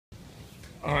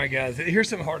All right, guys, here's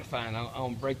something hard to find. I'm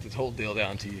gonna break this whole deal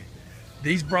down to you.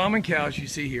 These Brahman cows you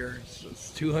see here,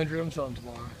 it's 200 of them selling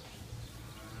tomorrow,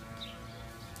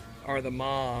 are the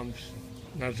moms,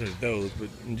 not just those, but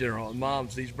in general, the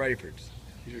moms, these Brafords.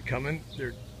 These are coming,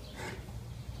 they're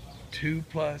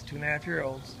 2.5 year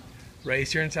olds,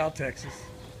 raised here in South Texas,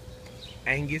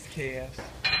 Angus calves.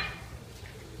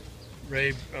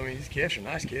 These calves are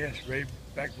nice calves, raised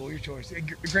back bull your choice.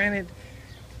 Granted,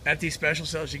 at these special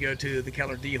sales you go to, the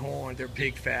cattle are dehorned, they're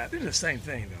pig fat. They're the same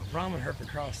thing though. Brahman, Heifer,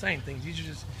 cross, same things. These are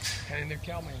just kind of in their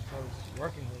cowman clothes,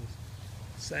 working clothes.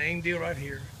 Same deal right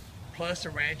here. Plus,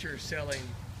 the rancher is selling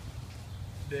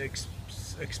the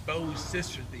exposed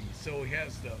sisters of these. So he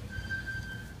has the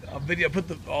video. Put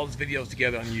all these videos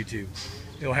together on YouTube.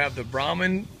 He'll have the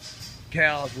Brahman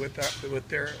cows with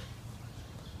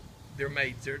their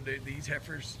mates. These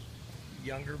heifers,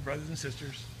 younger brothers and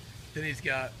sisters. Then he's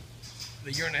got the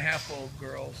 1.5-year-old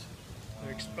girls.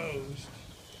 They're exposed,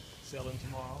 selling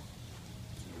tomorrow.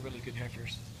 Really good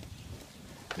heifers.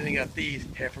 Then he got these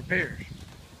heifer pairs.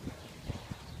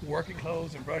 Working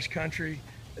clothes in brush country.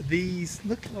 These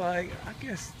look like, I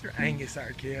guess they're Angus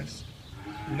iron calves.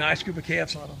 Nice group of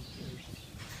calves on them.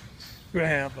 We're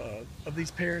gonna have of these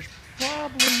pairs,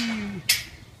 probably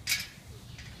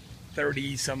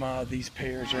 30 some odd. These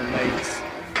pairs are mates.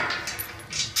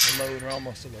 A load or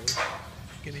almost a load.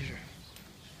 Again, these are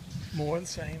more of the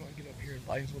same. I'll get up here and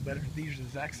lighting's a little better. These are the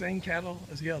exact same cattle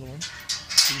as the other ones.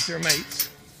 These are mates.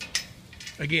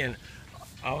 Again,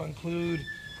 I'll include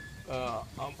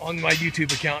on my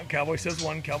YouTube account, Cowboy Says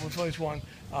One, Cowboy Says One,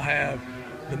 I'll have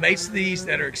the mates of these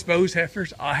that are exposed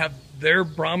heifers. I'll have their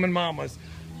Brahman mamas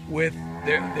with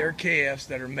their calves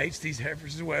that are mates to these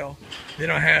heifers as well.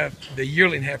 Then I'll have the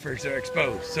yearling heifers that are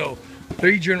exposed. So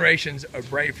 3 generations of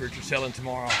Brafords are selling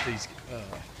tomorrow off these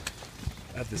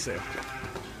at the sale.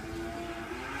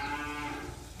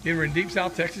 Again, we're in deep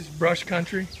South Texas, brush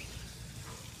country.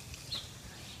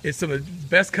 It's some of the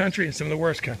best country and some of the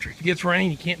worst country. If it gets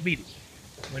rain, you can't beat it.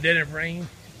 When it doesn't have rain,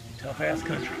 tough ass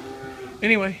country.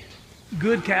 Anyway,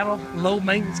 good cattle, low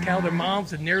maintenance cattle. Their moms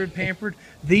have never been pampered.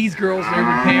 These girls never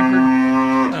been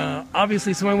pampered.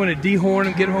 Obviously, somebody want to dehorn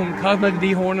them, get them home, cosmetic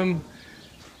dehorn them,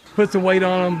 put some weight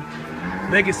on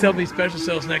them. They can sell these special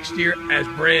sales next year as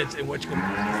breds and what you can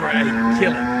for a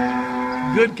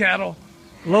killing. Good cattle,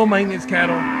 low maintenance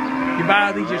cattle. You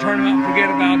buy these, you turn them out and forget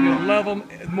about them. You'll love them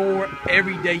more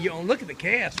every day you own. Look at the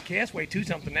calves. The calves weigh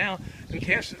 2-something now. And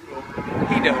calves, he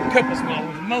does a couple small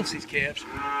ones. Most of these calves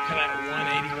come out at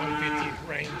 180, 150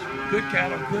 range. Good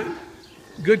cattle,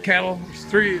 good cattle. There's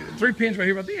three pins right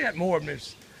here, but they had more of them.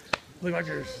 Look like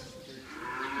there's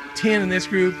 10 in this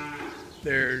group.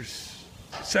 There's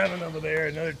 7 over there,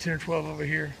 another 10 or 12 over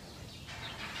here.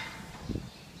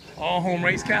 All home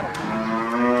raised cattle.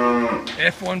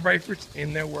 F1 Brafords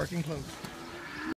in their working clothes.